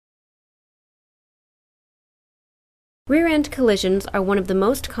Rear-end collisions are one of the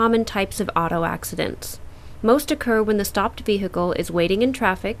most common types of auto accidents. Most occur when the stopped vehicle is waiting in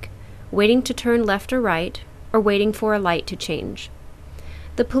traffic, waiting to turn left or right, or waiting for a light to change.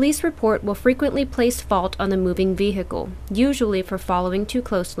 The police report will frequently place fault on the moving vehicle, usually for following too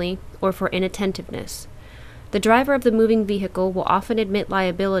closely or for inattentiveness. The driver of the moving vehicle will often admit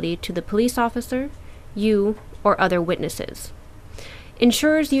liability to the police officer, you, or other witnesses.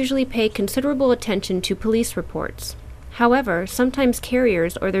 Insurers usually pay considerable attention to police reports. However, sometimes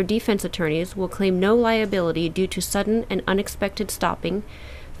carriers or their defense attorneys will claim no liability due to sudden and unexpected stopping,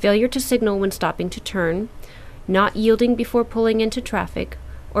 failure to signal when stopping to turn, not yielding before pulling into traffic,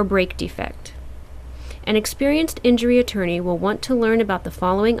 or brake defect. An experienced injury attorney will want to learn about the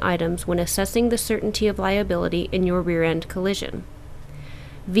following items when assessing the certainty of liability in your rear-end collision.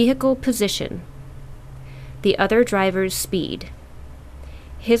 Vehicle position. The other driver's speed.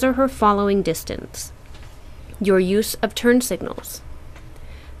 His or her following distance. Your use of turn signals.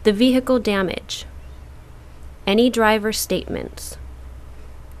 The vehicle damage. Any driver statements.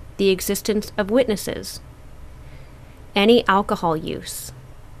 The existence of witnesses. Any alcohol use.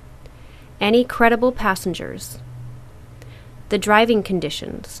 Any credible passengers. The driving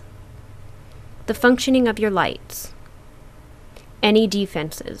conditions. The functioning of your lights. Any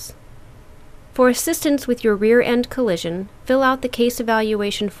defenses. For assistance with your rear-end collision, fill out the case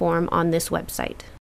evaluation form on this website.